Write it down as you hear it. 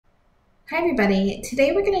Hi everybody,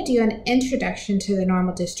 today we're going to do an introduction to the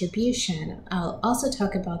normal distribution. I'll also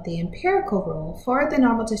talk about the empirical rule for the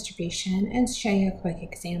normal distribution and show you a quick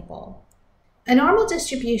example. A normal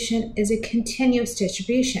distribution is a continuous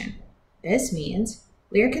distribution. This means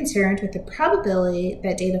we are concerned with the probability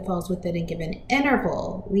that data falls within a given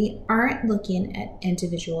interval. We aren't looking at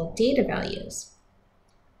individual data values.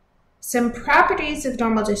 Some properties of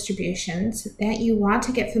normal distributions that you want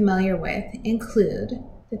to get familiar with include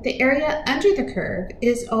that the area under the curve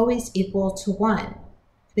is always equal to 1.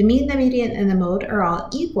 The mean, the median, and the mode are all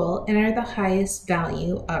equal and are the highest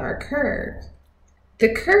value of our curve.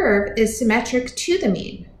 The curve is symmetric to the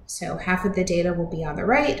mean, so half of the data will be on the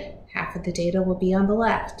right, half of the data will be on the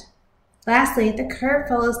left. Lastly, the curve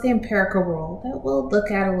follows the empirical rule that we'll look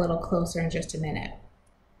at a little closer in just a minute.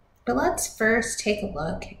 But let's first take a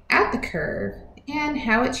look at the curve and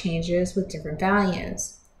how it changes with different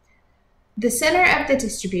values. The center of the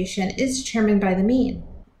distribution is determined by the mean.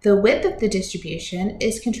 The width of the distribution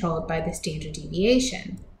is controlled by the standard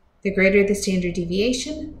deviation. The greater the standard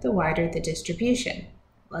deviation, the wider the distribution.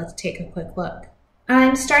 Let's take a quick look.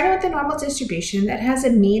 I'm starting with a normal distribution that has a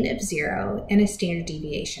mean of 0 and a standard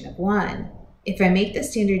deviation of 1. If I make the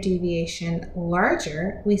standard deviation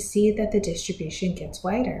larger, we see that the distribution gets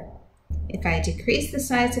wider. If I decrease the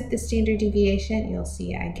size of the standard deviation, you'll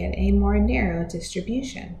see I get a more narrow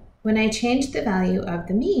distribution. When I change the value of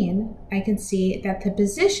the mean, I can see that the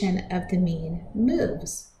position of the mean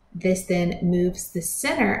moves. This then moves the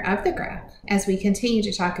center of the graph. As we continue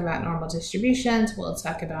to talk about normal distributions, we'll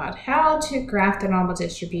talk about how to graph the normal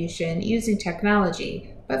distribution using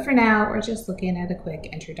technology, but for now, we're just looking at a quick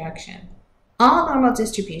introduction. All normal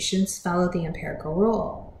distributions follow the empirical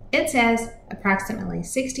rule. It says approximately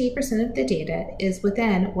 68% of the data is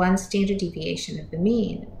within one standard deviation of the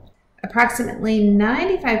mean. Approximately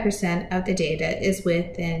 95% of the data is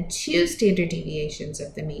within 2 standard deviations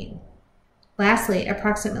of the mean. Lastly,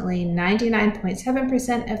 approximately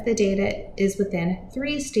 99.7% of the data is within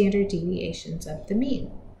 3 standard deviations of the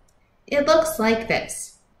mean. It looks like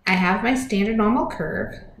this. I have my standard normal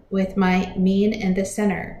curve with my mean in the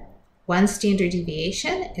center. One standard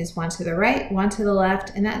deviation is 1 to the right, 1 to the left,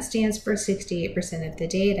 and that stands for 68% of the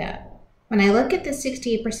data. When I look at the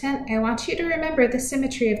 68%, I want you to remember the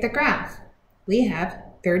symmetry of the graph. We have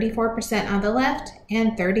 34% on the left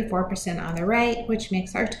and 34% on the right, which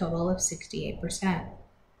makes our total of 68%.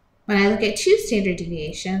 When I look at 2 standard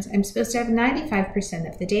deviations, I'm supposed to have 95%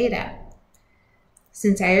 of the data.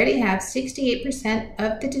 Since I already have 68%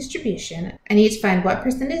 of the distribution, I need to find what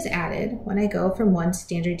percent is added when I go from 1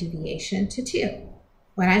 standard deviation to 2.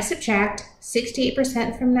 When I subtract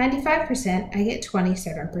 68% from 95%, I get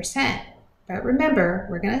 27%. But remember,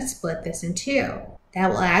 we're going to split this in 2. That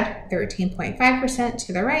will add 13.5%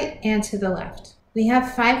 to the right and to the left. We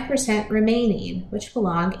have 5% remaining, which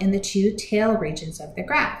belong in the 2 tail regions of the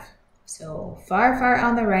graph. So far, far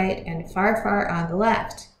on the right and far, far on the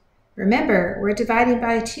left. Remember, we're dividing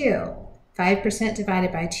by 2. 5%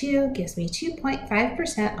 divided by 2 gives me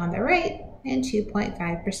 2.5% on the right and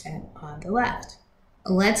 2.5% on the left.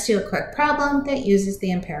 Let's do a quick problem that uses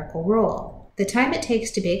the empirical rule. The time it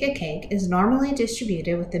takes to bake a cake is normally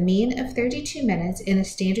distributed with a mean of 32 minutes and a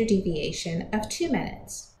standard deviation of 2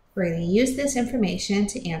 minutes. We're going to use this information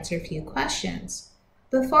to answer a few questions.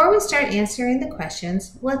 Before we start answering the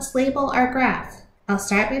questions, let's label our graph. I'll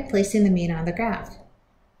start by placing the mean on the graph.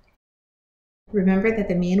 Remember that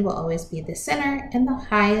the mean will always be the center and the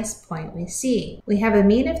highest point we see. We have a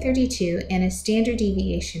mean of 32 and a standard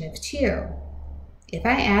deviation of 2. If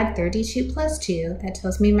I add 32 plus 2, that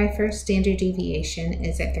tells me my first standard deviation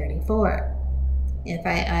is at 34. If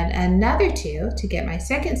I add another 2 to get my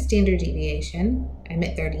second standard deviation, I'm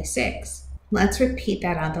at 36. Let's repeat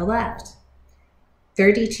that on the left.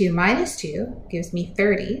 32 minus 2 gives me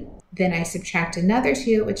 30. Then I subtract another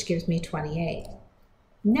 2, which gives me 28.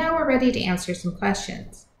 Now we're ready to answer some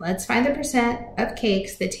questions. Let's find the percent of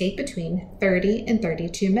cakes that take between 30 and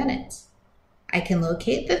 32 minutes. I can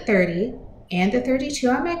locate the 30 and the 32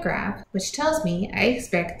 on my graph, which tells me I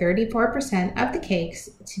expect 34% of the cakes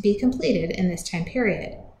to be completed in this time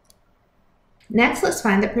period. Next, let's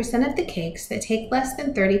find the percent of the cakes that take less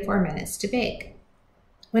than 34 minutes to bake.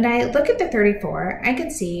 When I look at the 34, I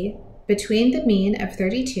can see between the mean of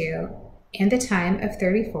 32 and the time of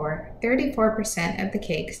 34, 34% of the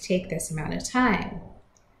cakes take this amount of time.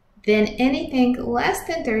 Then anything less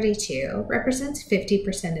than 32 represents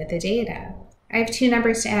 50% of the data. I have 2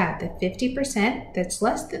 numbers to add, the 50% that's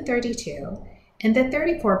less than 32 and the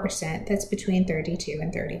 34% that's between 32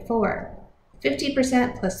 and 34.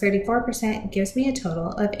 50% plus 34% gives me a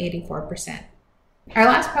total of 84%. Our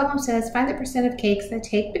last problem says find the percent of cakes that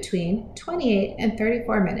take between 28 and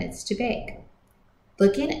 34 minutes to bake.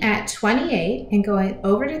 Looking at 28 and going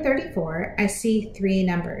over to 34, I see three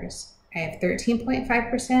numbers. I have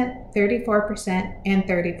 13.5%, 34%, and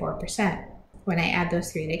 34%. When I add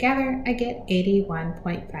those three together, I get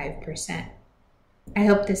 81.5%. I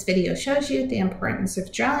hope this video shows you the importance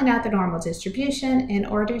of drawing out the normal distribution in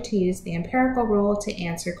order to use the empirical rule to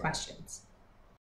answer questions.